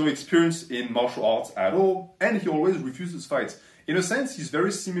 He has no experience in martial arts at all, and he always refuses fights. In a sense, he's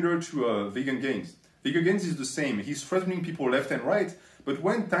very similar to Vegan Gains. Vegan Gains is the same. He's threatening people left and right, but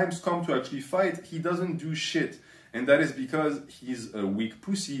when times come to actually fight, he doesn't do shit. And that is because he's a weak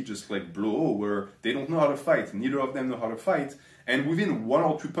pussy, just like Bloho, where they don't know how to fight. Neither of them know how to fight. And within 1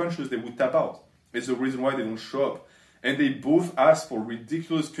 or 2 punches, they would tap out. It's the reason why they don't show up. And they both ask for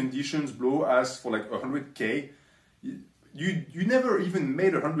ridiculous conditions. Bloho asks for like 100K. You never even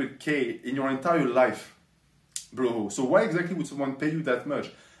made 100K in your entire life, Bloho. So why exactly would someone pay you that much?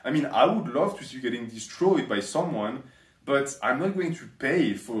 I mean, I would love to see you getting destroyed by someone, but I'm not going to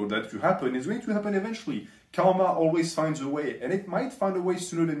pay for that to happen. It's going to happen eventually. Karma always finds a way, and it might find a way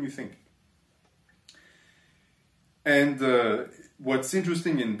sooner than you think. And what's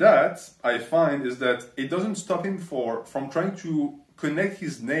interesting in that, I find, is that it doesn't stop him from trying to connect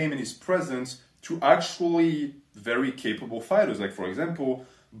his name and his presence to actually very capable fighters. Like, for example,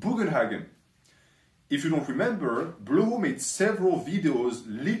 Bugenhagen. If you don't remember, Bloho made several videos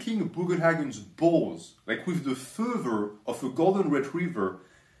licking Bugenhagen's balls, like with the fervor of a golden retriever,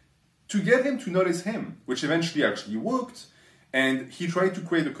 to get him to notice him, which eventually actually worked. And he tried to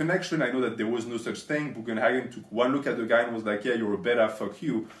create a connection. I know that there was no such thing. Bugenhagen took one look at the guy and was like, yeah, you're a beta, fuck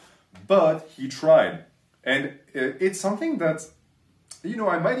you. But he tried. And it's something that, you know,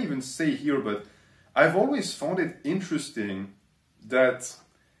 I might even say here, but I've always found it interesting that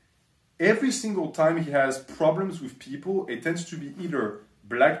every single time he has problems with people, it tends to be either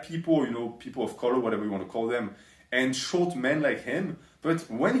black people, you know, people of color, whatever you want to call them, and short men like him. But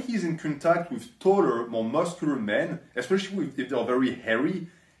when he's in contact with taller, more muscular men, especially if they're very hairy,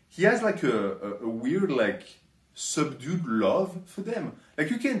 he has like a weird, like, subdued love for them.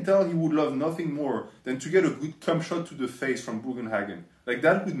 Like, you can tell he would love nothing more than to get a good cum shot to the face from Bugenhagen. Like,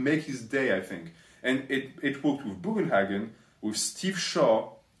 that would make his day, I think. And it worked with Bugenhagen, with Steve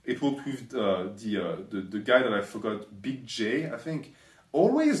Shaw, it worked with the guy that I forgot, Big J, I think.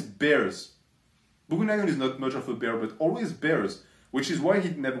 Always bears. Bugenhagen is not much of a bear, but always bears. Which is why he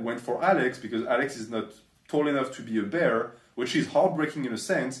never went for Alex, because Alex is not tall enough to be a bear, which is heartbreaking in a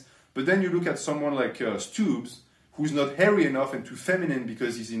sense. But then you look at someone like Stubbs, who's not hairy enough and too feminine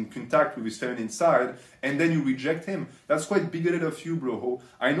because he's in contact with his feminine side, and then you reject him. That's quite bigoted of you, Bloho.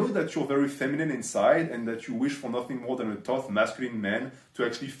 I know that you're very feminine inside and that you wish for nothing more than a tough masculine man to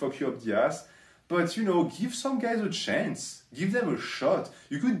actually fuck you up the ass. But, you know, give some guys a chance. Give them a shot.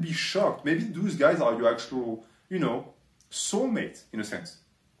 You could be shocked. Maybe those guys are your actual, you know, soulmate, in a sense.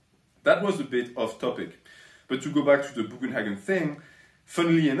 That was a bit off topic. But to go back to the Bugenhagen thing,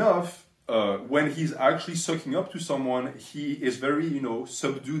 funnily enough, when he's actually sucking up to someone, he is very, you know,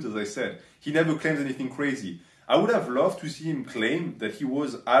 subdued, as I said. He never claims anything crazy. I would have loved to see him claim that he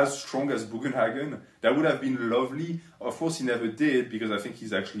was as strong as Bugenhagen. That would have been lovely. Of course, he never did, because I think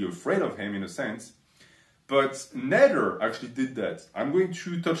he's actually afraid of him, in a sense. But Nether actually did that. I'm going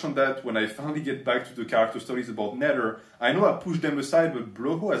to touch on that when I finally get back to the character stories about Nether. I know I pushed them aside, but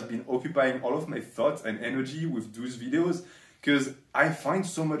Blowho has been occupying all of my thoughts and energy with those videos because I find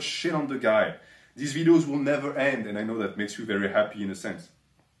so much shit on the guy. These videos will never end, and I know that makes you very happy in a sense.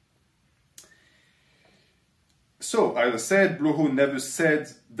 So, as I said, Blowho never said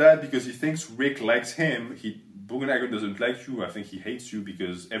that because he thinks Rick likes him. Bogenhagen doesn't like you. I think he hates you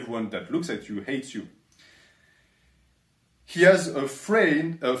because everyone that looks at you hates you. He has a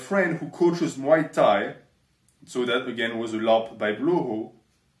friend who coaches Muay Thai, so that again was a LARP by Blowho,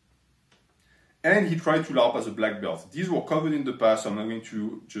 and he tried to LARP as a black belt. These were covered in the past, so I'm not going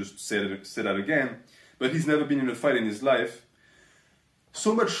to just say that again, but he's never been in a fight in his life.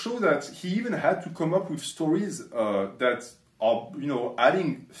 So much so that he even had to come up with stories that are,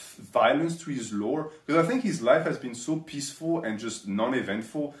 adding violence to his lore. Because I think his life has been so peaceful and just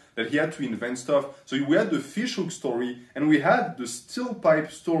non-eventful that he had to invent stuff. So we had the fishhook story and we had the steel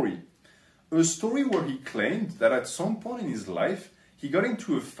pipe story. A story where he claimed that at some point in his life, he got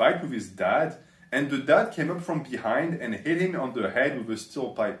into a fight with his dad and the dad came up from behind and hit him on the head with a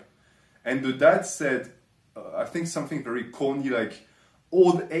steel pipe. And the dad said, I think something very corny like,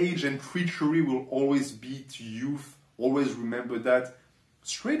 old age and treachery will always beat youth. Always remember that.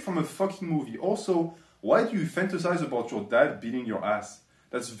 Straight from a fucking movie. Also, why do you fantasize about your dad beating your ass?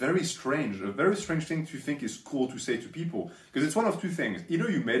 That's very strange. A very strange thing to think is cool to say to people. Because it's one of two things. Either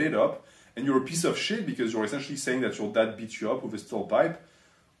you made it up and you're a piece of shit because you're essentially saying that your dad beat you up with a steel pipe.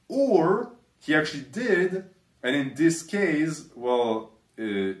 Or he actually did. And in this case, well,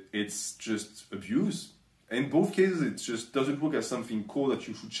 it's just abuse. In both cases, it just doesn't work as something cool that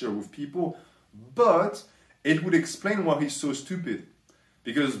you should share with people. But it would explain why he's so stupid.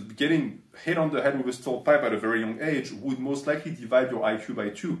 Because getting hit on the head with a steel pipe at a very young age would most likely divide your IQ by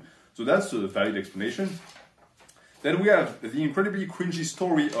 2. So that's a valid explanation. Then we have the incredibly cringy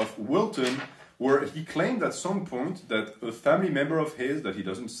story of Wilton, where he claimed at some point that a family member of his, that he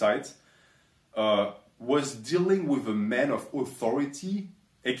doesn't cite, was dealing with a man of authority,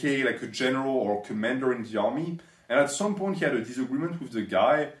 aka like a general or commander in the army. And at some point he had a disagreement with the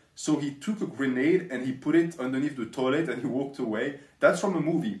guy. So he took a grenade and he put it underneath the toilet and he walked away. That's from a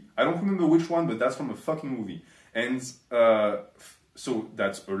movie. I don't remember which one, but that's from a fucking movie. And so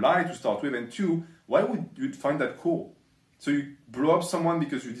that's a lie to start with. And two, why would you find that cool? So you blow up someone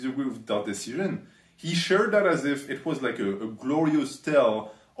because you disagree with their decision. He shared that as if it was like a glorious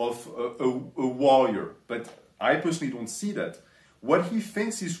tale of a warrior. But I personally don't see that. What he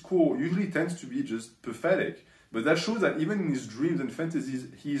thinks is cool usually tends to be just pathetic. But that shows that even in his dreams and fantasies,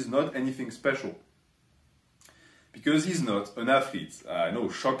 he is not anything special. Because he's not an athlete. I know,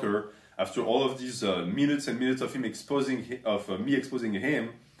 shocker. After all of these minutes and minutes of him me exposing him,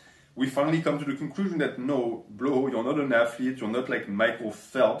 we finally come to the conclusion that no, Blow, you're not an athlete. You're not like Michael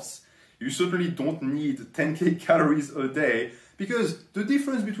Phelps. You certainly don't need 10k calories a day. Because the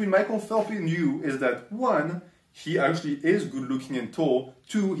difference between Michael Phelps and you is that one, he actually is good looking and tall.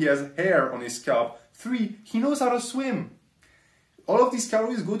 Two, he has hair on his scalp. Three, he knows how to swim. All of these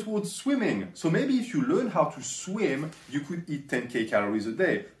calories go towards swimming. So maybe if you learn how to swim, you could eat 10k calories a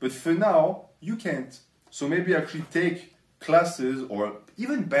day. But for now, you can't. So maybe actually take classes, or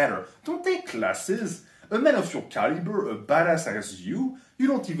even better, don't take classes. A man of your caliber, a badass as you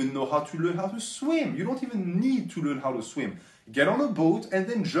don't even know how to learn how to swim. You don't even need to learn how to swim. Get on a boat and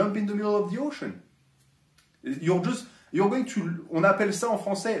then jump in the middle of the ocean. You're going to, on appelle ça en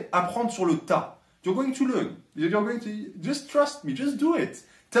français, apprendre sur le tas. You're going to learn. You're going to, just trust me, just do it.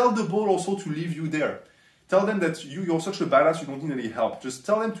 Tell the ball also to leave you there. Tell them that you're such a badass, you don't need any help. Just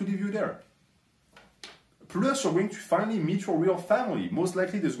tell them to leave you there. Plus, you're going to finally meet your real family. Most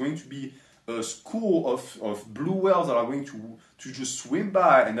likely there's going to be a school of blue whales that are going to just swim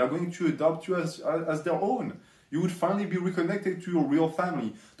by and they're going to adopt you as their own. You would finally be reconnected to your real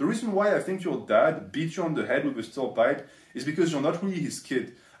family. The reason why I think your dad beat you on the head with a steel pipe is because you're not really his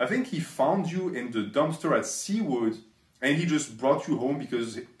kid. I think he found you in the dumpster at SeaWorld and he just brought you home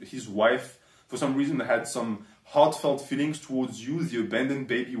because his wife, for some reason, had some heartfelt feelings towards you, the abandoned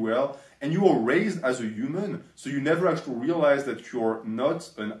baby whale, and you were raised as a human, so you never actually realized that you're not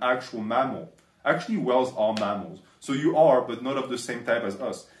an actual mammal. Actually, whales are mammals. So you are, but not of the same type as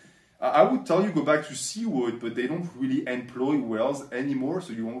us. I would tell you go back to SeaWorld, but they don't really employ whales anymore,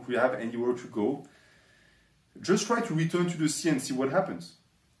 so you won't really have anywhere to go. Just try to return to the sea and see what happens.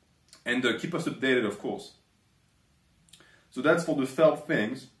 And keep us updated, of course. So that's for the felt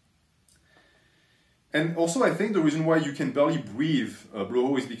things. And also, I think the reason why you can barely breathe,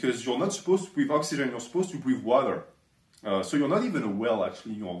 Bloho, is because you're not supposed to breathe oxygen, you're supposed to breathe water. So you're not even a whale,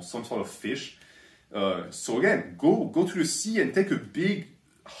 actually, you're some sort of fish. So again, go to the sea and take a big,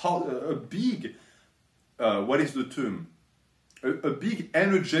 what is the term? A big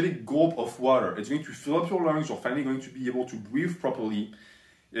energetic gulp of water. It's going to fill up your lungs. You're finally going to be able to breathe properly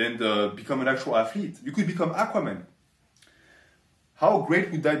and become an actual athlete. You could become Aquaman. How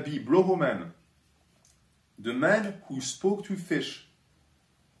great would that be? Blowhole Man. The man who spoke to fish.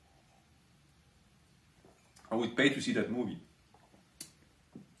 I would pay to see that movie.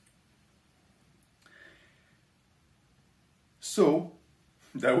 So,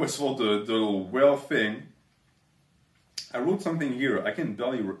 that was for the little whale thing. I wrote something here. I can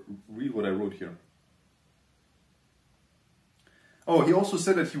barely read what I wrote here. Oh, he also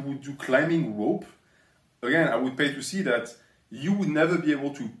said that he would do climbing rope. Again, I would pay to see that. You would never be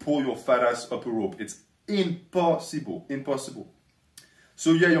able to pull your fat ass up a rope. It's impossible. Impossible.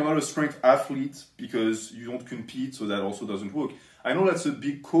 So yeah, you're not a strength athlete because you don't compete, so that also doesn't work. I know that's a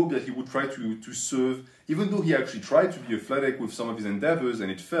big cope that he would try to serve, even though he actually tried to be athletic with some of his endeavors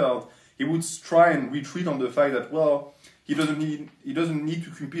and it failed. He would try and retreat on the fact that, well, he doesn't need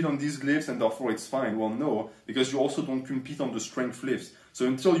to compete on these lifts and therefore it's fine. Well, no, because you also don't compete on the strength lifts. So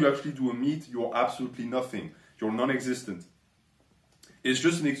until you actually do a meet, you're absolutely nothing. You're non-existent. It's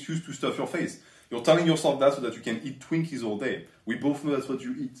just an excuse to stuff your face. You're telling yourself that so that you can eat Twinkies all day. We both know that's what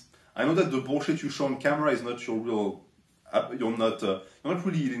you eat. I know that the bullshit you show on camera is not your real. You're not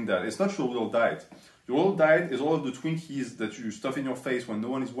really eating that. It's not your real diet. Your real diet is all of the Twinkies that you stuff in your face when no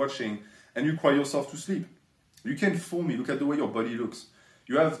one is watching, and you cry yourself to sleep. You can't fool me. Look at the way your body looks.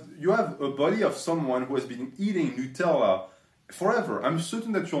 You have a body of someone who has been eating Nutella forever. I'm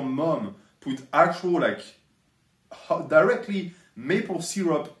certain that your mom put actual directly maple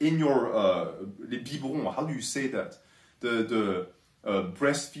syrup in your les biberons. How do you say that? The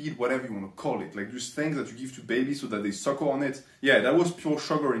breastfeed, whatever you want to call it, like those things that you give to babies so that they suckle on it. Yeah, that was pure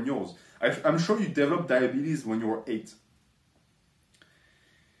sugar in yours. I'm sure you developed diabetes when you were 8.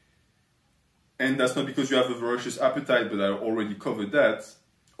 And that's not because you have a voracious appetite, but I already covered that.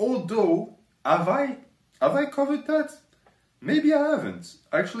 Although, have I covered that? Maybe I haven't.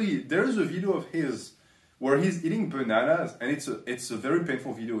 Actually, there is a video of his where he's eating bananas, and it's a very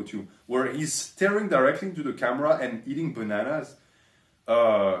painful video too, where he's staring directly into the camera and eating bananas.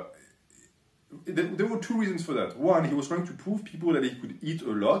 There were 2 reasons for that. One, he was trying to prove people that he could eat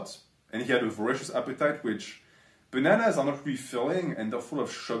a lot, and he had a voracious appetite, which bananas are not really filling, and they're full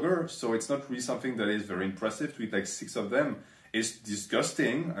of sugar, so it's not really something that is very impressive to eat like 6 of them. It's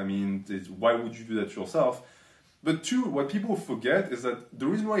disgusting. I mean, why would you do that yourself? But 2, what people forget is that the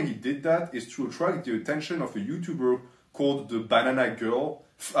reason why he did that is to attract the attention of a YouTuber called the Banana Girl.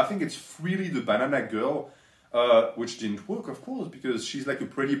 I think it's Freely the Banana Girl, which didn't work, of course, because she's like a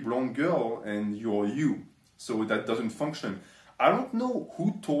pretty blonde girl and you're you. So that doesn't function. I don't know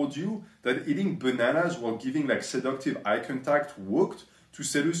who told you that eating bananas while giving like seductive eye contact worked to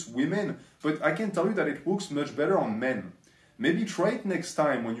seduce women, but I can tell you that it works much better on men. Maybe try it next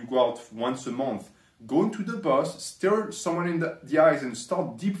time when you go out once a month. Go into the bus, stare someone in the eyes and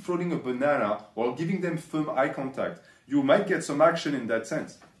start deep throating a banana while giving them firm eye contact. You might get some action in that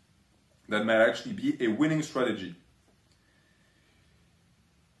sense. That might actually be a winning strategy.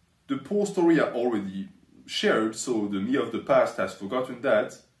 The poor story I already shared, so the me of the past has forgotten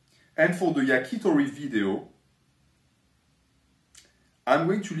that. And for the yakitori video, I'm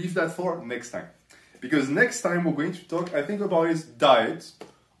going to leave that for next time. Because next time we're going to talk, I think, about his diet.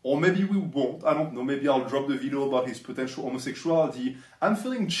 Or maybe we won't, I don't know, maybe I'll drop the video about his potential homosexuality. I'm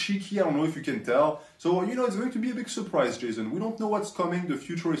feeling cheeky, I don't know if you can tell. So, it's going to be a big surprise, Jason. We don't know what's coming, the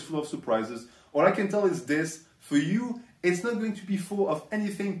future is full of surprises. All I can tell is this, for you, it's not going to be full of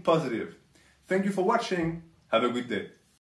anything positive. Thank you for watching, have a good day.